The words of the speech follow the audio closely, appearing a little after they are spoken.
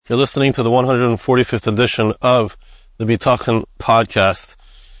You're listening to the 145th edition of the Bitachon podcast.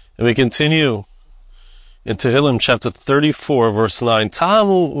 And we continue in Tehillim chapter 34, verse 9.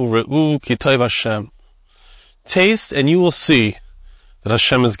 Ta'amu u're'u ki tov Hashem. Taste and you will see that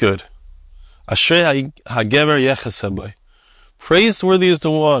Hashem is good. Ashrei hagever yeches bei. Praiseworthy is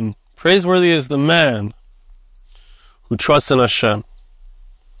the one, praiseworthy is the man who trusts in Hashem.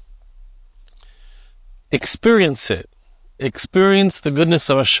 Experience it. Experience the goodness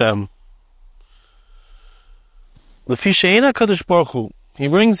of Hashem. Lefi she'ein HaKadosh Baruch Hu. He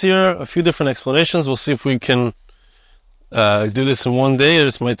brings here a few different explanations. We'll see if we can do this in one day, or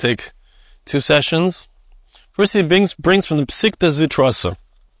this might take 2 sessions. First, he brings from the Psikta Zutrasa.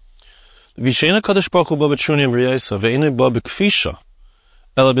 Lefi she'ein HaKadosh Baruch Hu ba b'trunim v'yesa ve'ein ba b'kfisha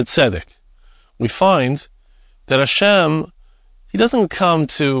ela b'tzedek. We find that Hashem, He doesn't come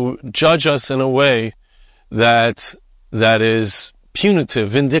to judge us in a way that is punitive,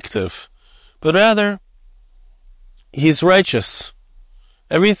 vindictive, but rather He's righteous.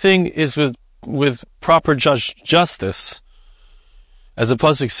 Everything is with proper justice. As the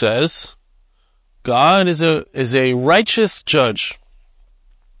pasuk says, God is a righteous judge.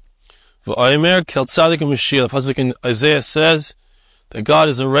 The pasuk in Isaiah says that God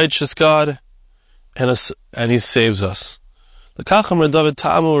is a righteous God, and He saves us.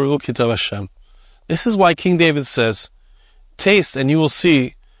 This is why King David says, taste and you will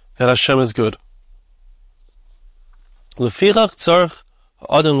see that Hashem is good. So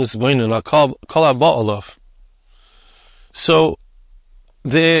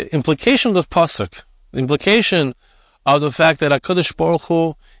the implication of the pasuk, the implication of the fact that HaKadosh Baruch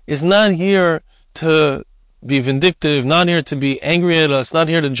Hu is not here to be vindictive, not here to be angry at us, not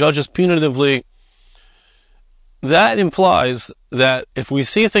here to judge us punitively, that implies that if we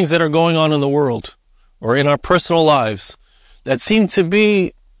see things that are going on in the world or in our personal lives that seem to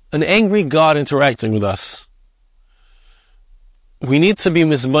be an angry God interacting with us, we need to be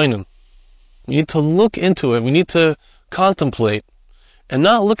mizbainin. We need to look into it. We need to contemplate and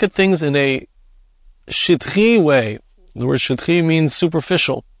not look at things in a shitchi way. The word shitchi means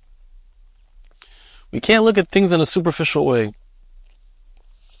superficial. We can't look at things in a superficial way.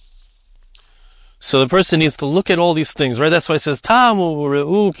 So the person needs to look at all these things, right? That's why it says, Ta'amu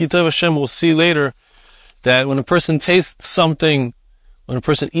u're'u ki tov Hashem. We'll see later that when a person tastes something, when a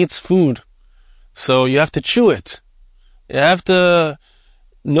person eats food, so you have to chew it. You have to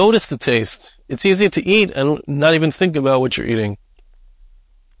notice the taste. It's easy to eat and not even think about what you're eating.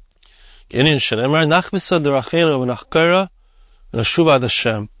 Like the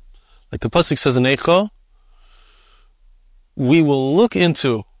pasuk says in Eicha, we will look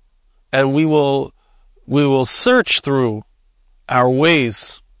into and we will search through our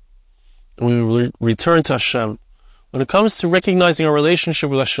ways, and we will return to Hashem. When it comes to recognizing our relationship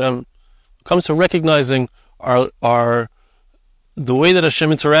with Hashem, when it comes to recognizing the way that Hashem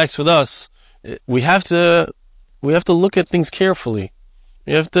interacts with us, we have to look at things carefully.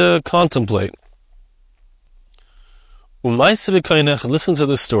 We have to contemplate. Listen to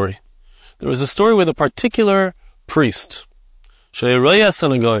this story. There was a story with a particular priest.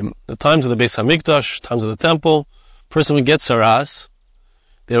 The times of the Beis Hamikdash, times of the temple, person would get saras.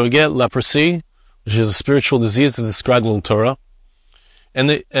 They would get leprosy, which is a spiritual disease that's described in the Torah. And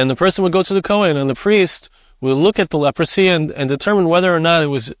the person would go to the Kohen, and the priest would look at the leprosy and determine whether or not it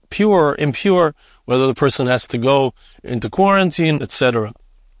was pure or impure, whether the person has to go into quarantine, etc.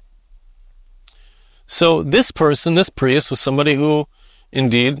 So this priest, was somebody who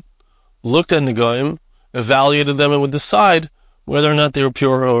indeed looked at Negoim, evaluated them, and would decide whether or not they were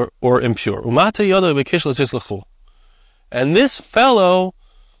pure or impure. And this fellow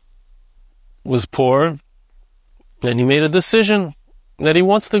was poor, and he made a decision that he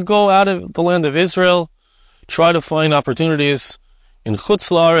wants to go out of the land of Israel, try to find opportunities in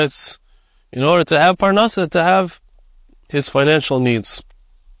Chutz La'aretz in order to have parnasa, to have his financial needs.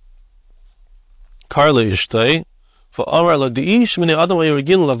 Karle Ishtay, for Amar lo di'ish mine adam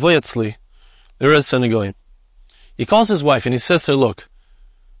v'yirgin lavoy atzli, l'rez Negoim. He calls his wife and he says to her, look,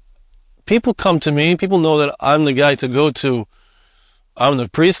 people come to me, people know that I'm the guy to go to. I'm the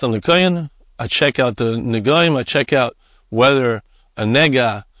priest, I'm the Kohen. I check out the Negoim, I check out whether a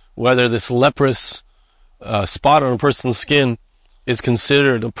nega, whether this leprous spot on a person's skin is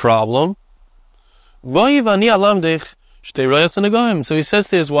considered a problem. So he says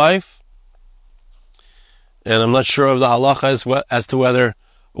to his wife, and I'm not sure of the halacha as to whether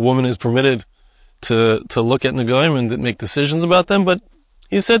a woman is permitted to look at Negoim and make decisions about them, but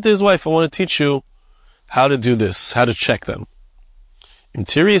he said to his wife, I want to teach you how to do this, how to check them.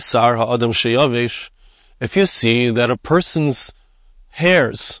 If you see that a person's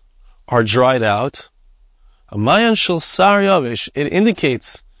hairs are dried out, Amayan shel sar yavish, it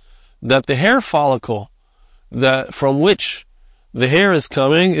indicates that the hair follicle that from which the hair is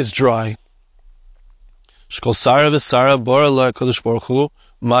coming is dry. Shkol sara v'sara bara la'kadosh baruch hu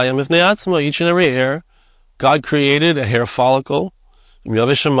mayam ifnei atzma. Each and every hair, God created a hair follicle.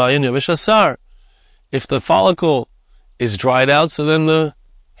 Yavish hamayan yavish asar. If the follicle is dried out, so then the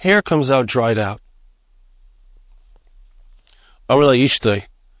hair comes out dried out. Amar la ishtay.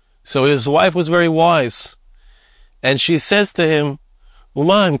 So his wife was very wise, and she says to him,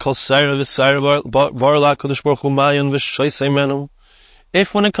 "Umayim kol sara v'sara bara la'kadosh baruch hu mayam v'shaysei menu."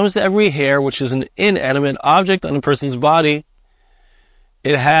 If when it comes to every hair, which is an inanimate object on a person's body,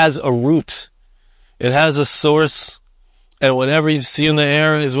 it has a root, it has a source, and whatever you see in the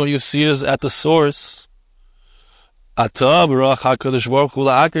hair is what you see is at the source. You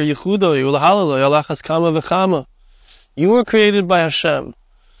were created by Hashem.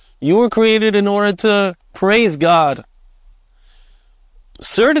 You were created in order to praise God.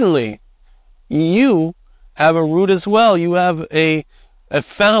 Certainly, you have a root as well. You have a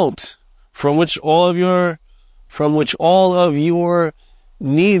fount from which all of your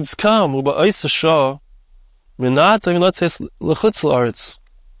needs come.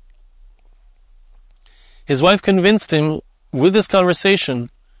 His wife convinced him with this conversation,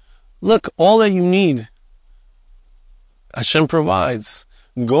 look, all that you need, Hashem provides.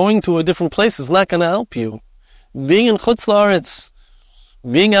 Going to a different place is not going to help you. Being in Chutz La'aretz,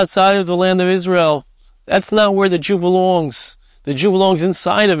 being outside of the land of Israel, that's not where the Jew belongs. The Jew belongs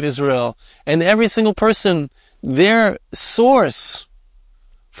inside of Israel. And every single person, their source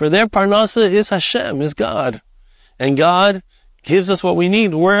for their parnasa is Hashem, is God. And God gives us what we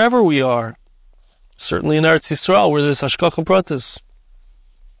need wherever we are. Certainly in Eretz Yisrael, where there's Hashgacha Pratis.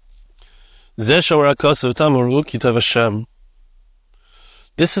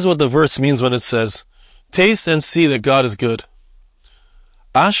 This is what the verse means when it says, taste and see that God is good.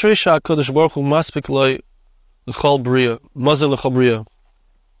 Ashrei sha'akadosh baruch hu maspik lo l'chol bria, mazeh l'chol bria.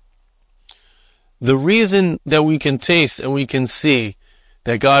 The reason that we can taste and we can see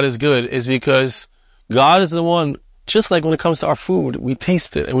that God is good is because God is the one, just like when it comes to our food, we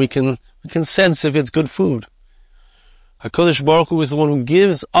taste it and we can sense if it's good food. HaKadosh Baruch Hu is the one who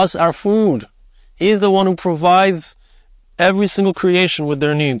gives us our food. He is the one who provides every single creation with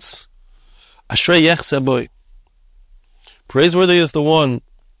their needs. Ashrei yechzeh boy. Praiseworthy is the one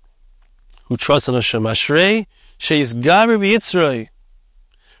who trusts in Hashem. Ashrei she'yizgaber b'yitzrei.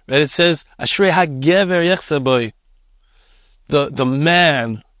 Right? It says, Ashrei hagever yechzeh boy. The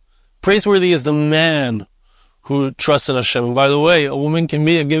man. Praiseworthy is the man who trusts in Hashem. And by the way, a woman can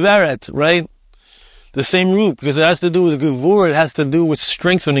be a geveret, right? The same root, because it has to do with gevur, it has to do with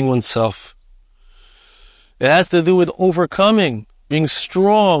strengthening oneself. It has to do with overcoming, being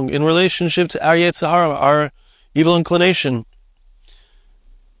strong in relationship to our Yetzer Hara, our evil inclination.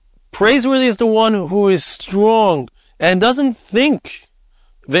 Praiseworthy is the one who is strong and doesn't think.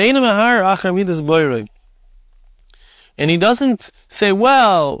 And he doesn't say,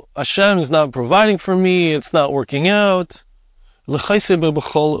 well, Hashem is not providing for me, it's not working out. But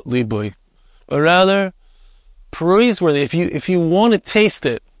rather, praiseworthy. If you want to taste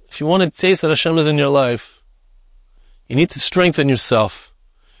it, if you want to taste that Hashem is in your life, you need to strengthen yourself.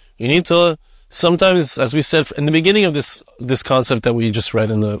 You need to, sometimes, as we said in the beginning of this concept that we just read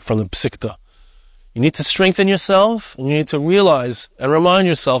from the Psikta, you need to strengthen yourself, and you need to realize and remind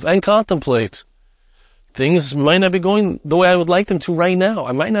yourself and contemplate. Things might not be going the way I would like them to right now.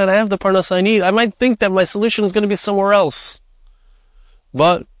 I might not have the parnas I need. I might think that my solution is going to be somewhere else.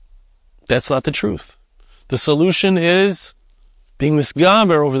 But that's not the truth. The solution is being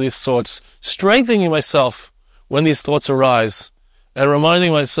misgaber over these thoughts, strengthening myself when these thoughts arise, and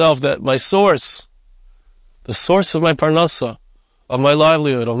reminding myself that my source, the source of my parnasa, of my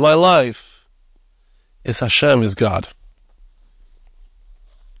livelihood, of my life, is Hashem, is God.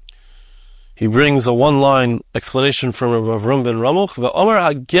 He brings a one-line explanation from Rav Rum ben Ramuch. Ve'omer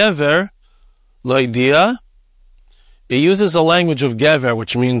ha'gever lo'idiyah. It uses a language of gever,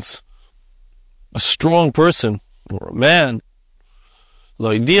 which means a strong person, or a man.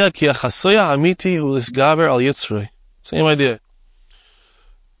 Lo'idiyah ki achasoya amiti hu lisgaber al yitzrei. Same idea.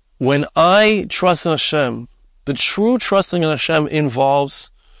 When I trust in Hashem, the true trusting in Hashem involves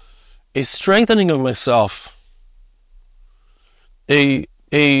a strengthening of myself, an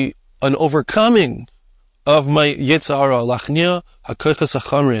overcoming of my Yetzer Hara, lachnia hakochas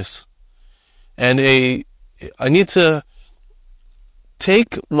hachamris, and I need to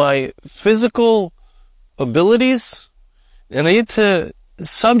take my physical abilities and I need to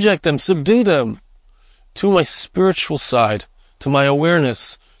subject them, subdue them to my spiritual side, to my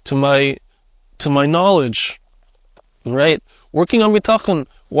awareness, to my knowledge, right? Working on Bitachon.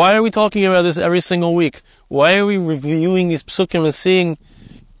 Why are we talking about this every single week? Why are we reviewing these psukim and seeing?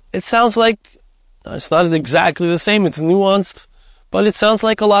 It sounds like it's not exactly the same. It's nuanced, but it sounds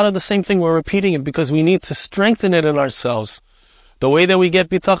like a lot of the same thing. We're repeating it because we need to strengthen it in ourselves. The way that we get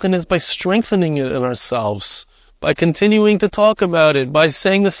Bitachon is by strengthening it in ourselves, by continuing to talk about it, by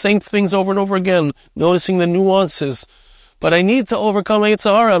saying the same things over and over again, noticing the nuances. But I need to overcome my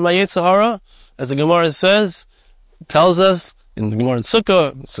Yetzer Hara. My Yetzer Hara, as the Gemara says, tells us in the Gemara in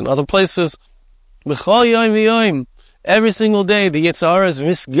Sukkah, it's in other places, B'chol yom v'yom, every single day the Yetzer Hara is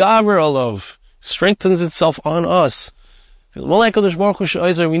misgaber alav, strengthens itself on us. We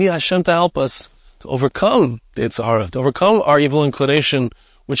need Hashem to help us to overcome the Yetzer Hara, to overcome our evil inclination,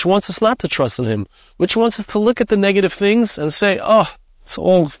 which wants us not to trust in Him, which wants us to look at the negative things and say, oh, it's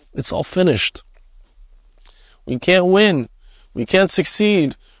all finished. We can't win. We can't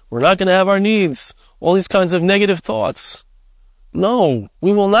succeed. We're not going to have our needs. All these kinds of negative thoughts. No,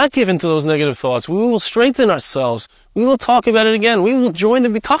 we will not give in to those negative thoughts. We will strengthen ourselves. We will talk about it again. We will join the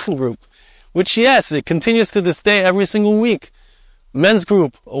Bitachon group, which, yes, it continues to this day every single week. Men's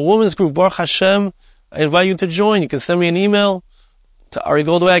group, a women's group, Baruch Hashem. I invite you to join. You can send me an email to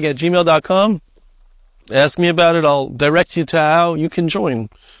arigoldwag@gmail.com. Ask me about it. I'll direct you to how you can join.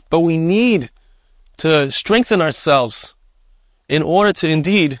 But we need to strengthen ourselves in order to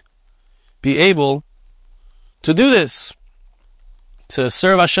indeed be able to do this, to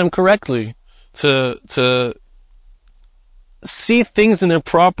serve Hashem correctly, to see things in their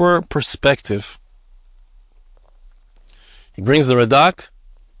proper perspective. He brings the Radak.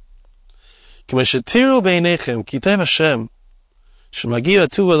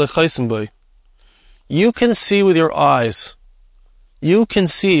 You can see with your eyes. You can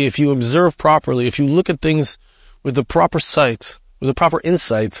see if you observe properly, if you look at things with the proper sight, with the proper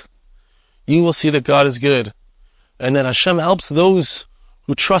insight, you will see that God is good. And that Hashem helps those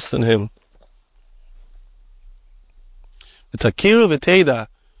who trust in Him. But you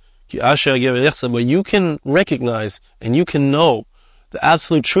can recognize and you can know the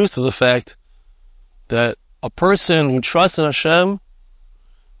absolute truth of the fact that a person who trusts in Hashem,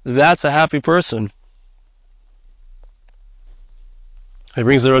 that's a happy person. He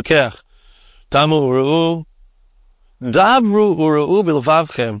brings the Rokech. Dabru u'ra'u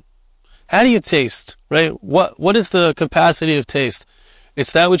bilvavchem. How do you taste? Right? What is the capacity of taste?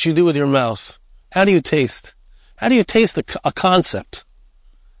 It's that which you do with your mouth. How do you taste? How do you taste a concept?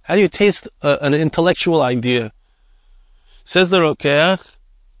 How do you taste an intellectual idea? Says the Rokech,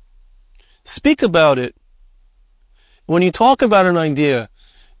 speak about it. When you talk about an idea,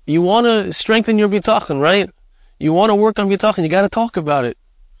 you want to strengthen your bitachon, right? You want to work on bitachon, you got to talk about it.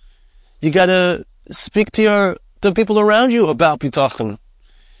 You got to speak to the people around you about bitachon.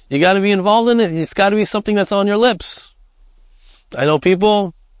 You got to be involved in it. It's got to be something that's on your lips. I know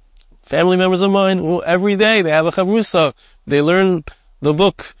people, family members of mine, who every day they have a chavrusa. They learn the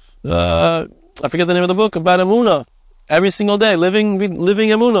book, I forget the name of the book, about Emunah. Every single day, living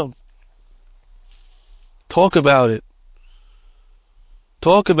Emunah. Talk about it.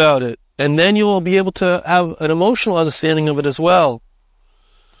 Talk about it. And then you will be able to have an emotional understanding of it as well.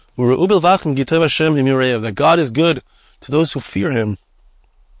 That God is good to those who fear Him,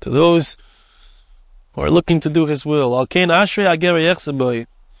 to those who are looking to do His will.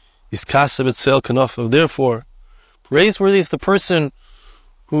 Therefore, praiseworthy is the person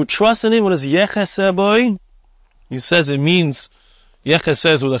who trusts in Him. What is yeches? He says it means, yeches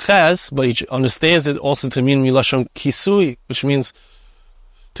says with a ches, but he understands it also to mean milashon kisui, which means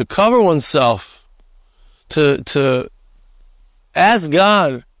to cover oneself, to ask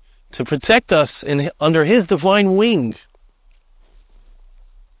God to protect us under His divine wing.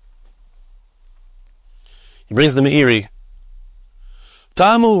 He brings the Meiri.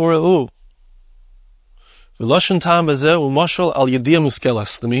 Tamu u'ra'u. V'lashon tam bazeh u'mashal al yediyah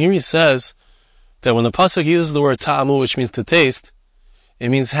muskelas. The Meiri says that when the pasuk uses the word tamu, which means to taste, it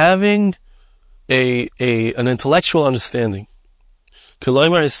means having an intellectual understanding.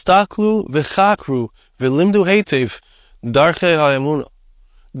 K'loimar istaklu v'chakru v'limdu heitev darchei ha'emunah.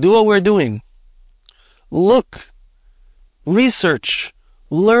 Do what we're doing. Look, research,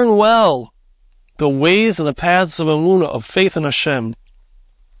 learn well the ways and the paths of emunah, of faith in Hashem.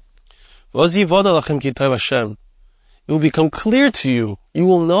 It will become clear to you. You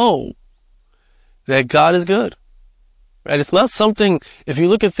will know that God is good. Right? It's not something, if you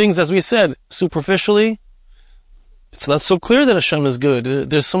look at things, as we said, superficially, it's not so clear that Hashem is good.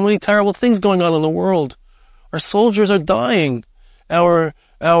 There's so many terrible things going on in the world. Our soldiers are dying. Our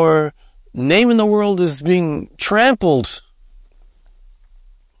name in the world is being trampled.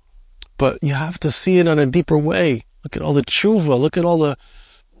 But you have to see it in a deeper way. Look at all the tshuva. Look at all the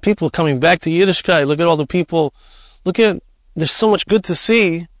people coming back to Yiddishkeit. Look at all the people. There's so much good to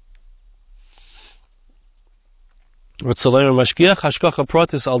see.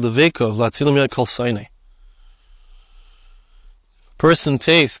 Person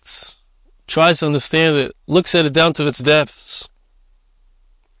tastes, tries to understand it, looks at it down to its depths.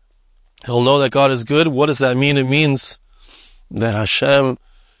 He'll know that God is good. What does that mean? It means that Hashem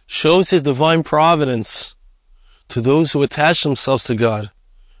shows His divine providence to those who attach themselves to God.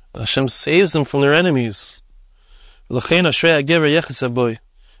 Hashem saves them from their enemies.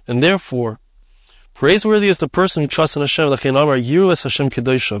 And therefore, praiseworthy is the person who trusts in Hashem.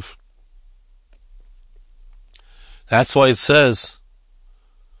 That's why it says,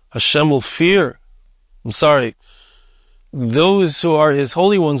 Hashem will fear. Those who are His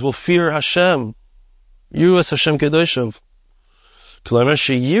holy ones will fear Hashem. Yiru es Hashem kedoshav.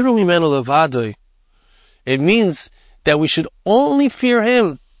 It means that we should only fear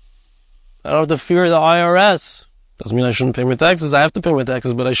Him. I don't have to fear the IRS. Doesn't mean I shouldn't pay my taxes. I have to pay my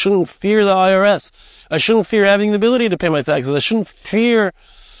taxes, but I shouldn't fear the IRS. I shouldn't fear having the ability to pay my taxes. I shouldn't fear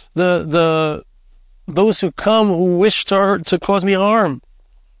those who come who wish to cause me harm.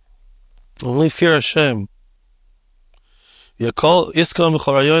 Only fear Hashem. A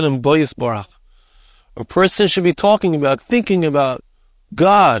person should be thinking about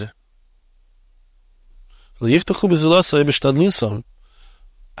God. I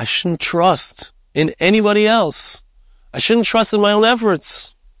shouldn't trust in anybody else. I shouldn't trust in my own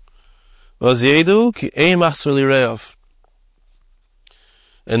efforts. And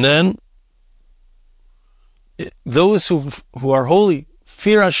then, those who are holy,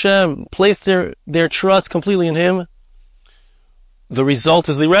 fear Hashem, place their trust completely in Him. The result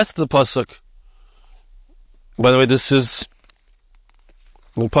is the rest of the pasuk. By the way, this is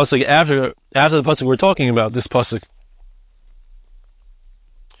the pasuk after the pasuk we're talking about, this pasuk.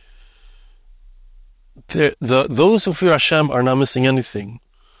 Those who fear Hashem are not missing anything.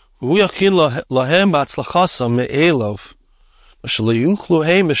 Hashem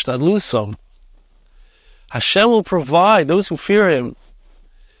will provide those who fear Him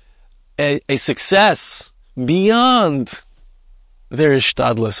a success beyond their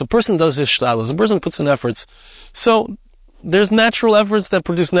ishtadlus. A person does ishtadlus. A person puts in efforts. So there's natural efforts that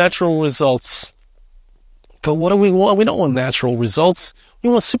produce natural results. But what do we want? We don't want natural results. We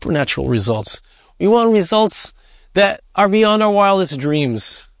want supernatural results. We want results that are beyond our wildest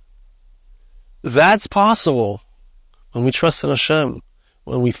dreams. That's possible when we trust in Hashem,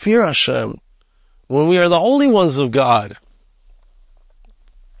 when we fear Hashem, when we are the holy ones of God.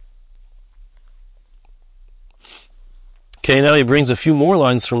 Okay, now he brings a few more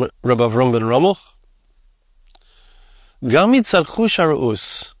lines from Rabbi Avram ben Ramoch. Gam yitzarchu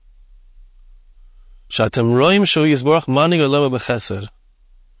shara'us, shatem roim shu yizborach manig olema b'chesed.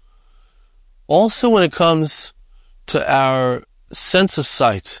 Also when it comes to our sense of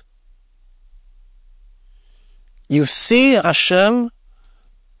sight, you see Hashem,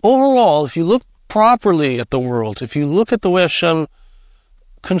 overall, if you look properly at the world, if you look at the way Hashem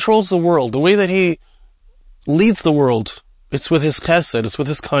controls the world, the way that He leads the world, it's with His chesed, it's with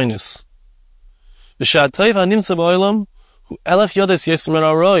His kindness. The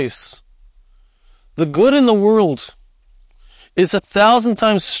good in the world is 1,000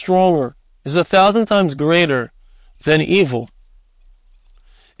 times stronger, is 1,000 times greater than evil.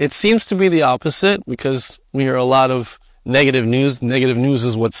 It seems to be the opposite, because we hear a lot of negative news. Negative news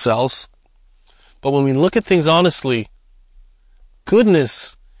is what sells. But when we look at things honestly,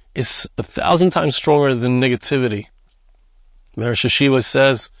 goodness is 1,000 times stronger than negativity. Meresh Yeshiva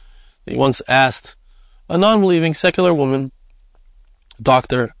says that he once asked a non-believing secular woman, a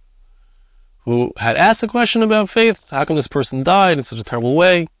doctor, who had asked a question about faith, how come this person died in such a terrible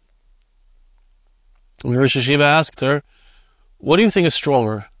way? And Meresh Yeshiva asked her, what do you think is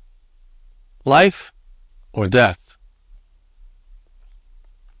stronger, life or death?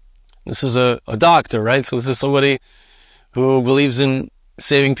 This is a doctor, right? So this is somebody who believes in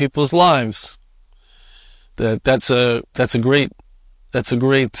saving people's lives. That's a great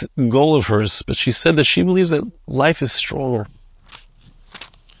goal of hers. But she said that she believes that life is stronger.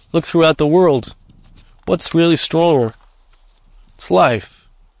 Look throughout the world. What's really stronger? It's life.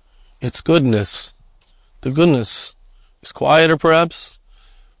 It's goodness. The goodness is quieter, perhaps,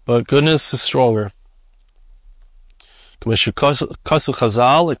 but goodness is stronger. Like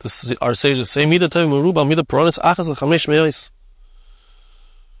our sages say,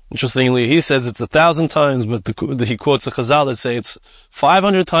 interestingly, he says it's 1,000 times, but he quotes a Chazal that say it's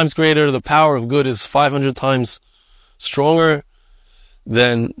 500 times greater. The power of good is 500 times stronger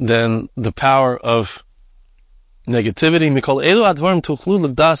than the power of negativity.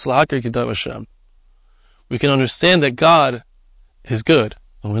 We can understand that God is good.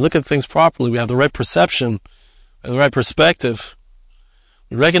 When we look at things properly, we have the right perception and the right perspective.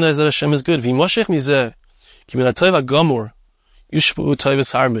 We recognize that Hashem is good. We understand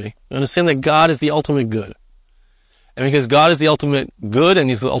that God is the ultimate good. And because God is the ultimate good and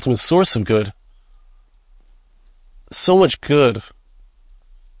He's the ultimate source of good, so much good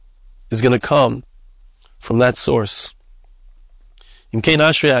is going to come from that source. And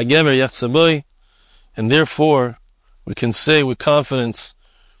therefore, we can say with confidence,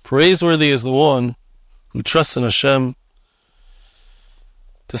 praiseworthy is the one who trusts in Hashem.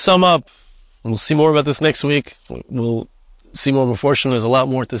 To sum up, and we'll see more about this next week, we'll see more proportion, there's a lot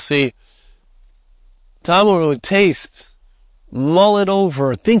more to see. Tamar, taste, mull it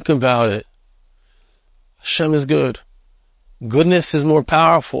over, think about it. Hashem is good. Goodness is more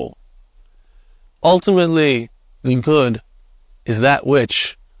powerful. Ultimately, the good is that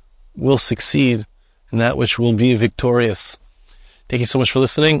which will succeed and that which will be victorious. Thank you so much for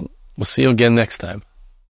listening. We'll see you again next time.